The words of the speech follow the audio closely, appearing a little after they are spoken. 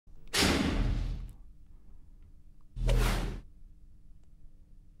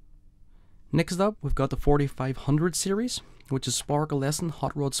Next up, we've got the 4500 series, which is Sparklescent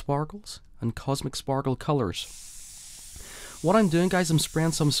Hot Rod Sparkles and Cosmic Sparkle colors. What I'm doing, guys, I'm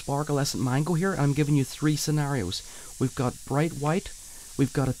spraying some Sparklescent Mango here, and I'm giving you three scenarios. We've got bright white,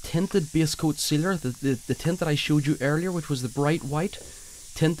 we've got a tinted base coat sealer, the tint that I showed you earlier, which was the bright white,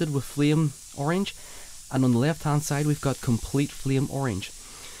 tinted with flame orange, and on the left hand side we've got complete flame orange.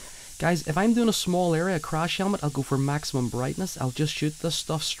 Guys, if I'm doing a small area, a crash helmet, I'll go for maximum brightness. I'll just shoot this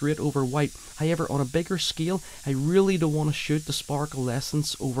stuff straight over white. However, on a bigger scale, I really don't want to shoot the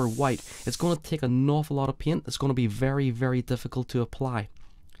Sparklescence over white. It's going to take an awful lot of paint. It's going to be very, very difficult to apply.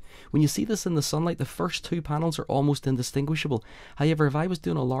 When you see this in the sunlight, the first two panels are almost indistinguishable. However, if I was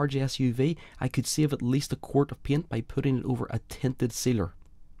doing a large SUV, I could save at least a quart of paint by putting it over a tinted sealer.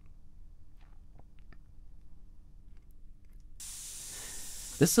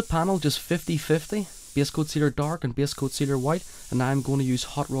 This is a panel just 50-50, base coat sealer dark and base coat sealer white, and now I'm going to use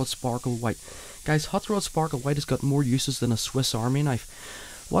Hot Rod Sparkle White. Guys, Hot Rod Sparkle White has got more uses than a Swiss Army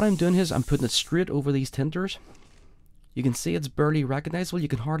knife. What I'm doing is I'm putting it straight over these tinters. You can see it's barely recognizable, you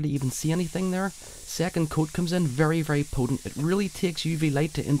can hardly even see anything there. Second coat comes in, very, very potent. It really takes UV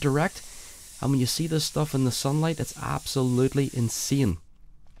light to interact, and when you see this stuff in the sunlight, it's absolutely insane.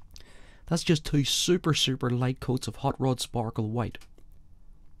 That's just two super, super light coats of Hot Rod Sparkle White.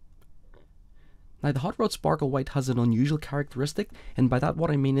 Now, the Hot Rod Sparkle White has an unusual characteristic, and by that what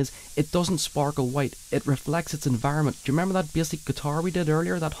I mean is it doesn't sparkle white, it reflects its environment. Do you remember that basic guitar we did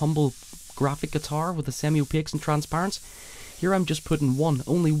earlier, that humble graphic guitar with the semi-opaques and transparents? Here I'm just putting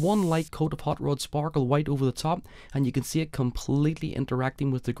only one light coat of Hot Rod Sparkle White over the top, and you can see it completely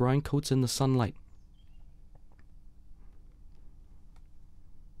interacting with the ground coats in the sunlight.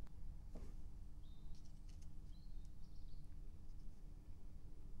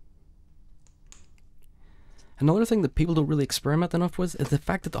 Another thing that people don't really experiment enough with is the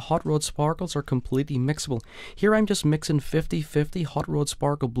fact that the Hot Rod Sparkles are completely mixable. Here I'm just mixing 50-50 Hot Rod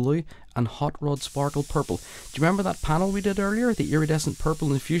Sparkle Blue and Hot Rod Sparkle Purple. Do you remember that panel we did earlier, the iridescent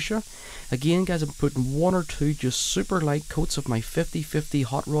purple and fuchsia? Again, guys, I'm putting one or two just super light coats of my 50-50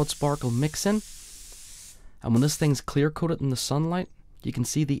 Hot Rod Sparkle mix in. And when this thing's clear coated in the sunlight, you can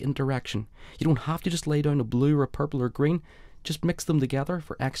see the interaction. You don't have to just lay down a blue or a purple or green, just mix them together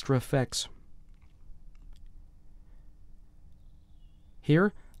for extra effects.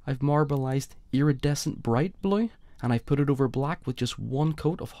 Here, I've marbleized iridescent bright blue, and I've put it over black with just one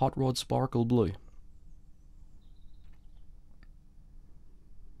coat of Hot Rod Sparkle Blue.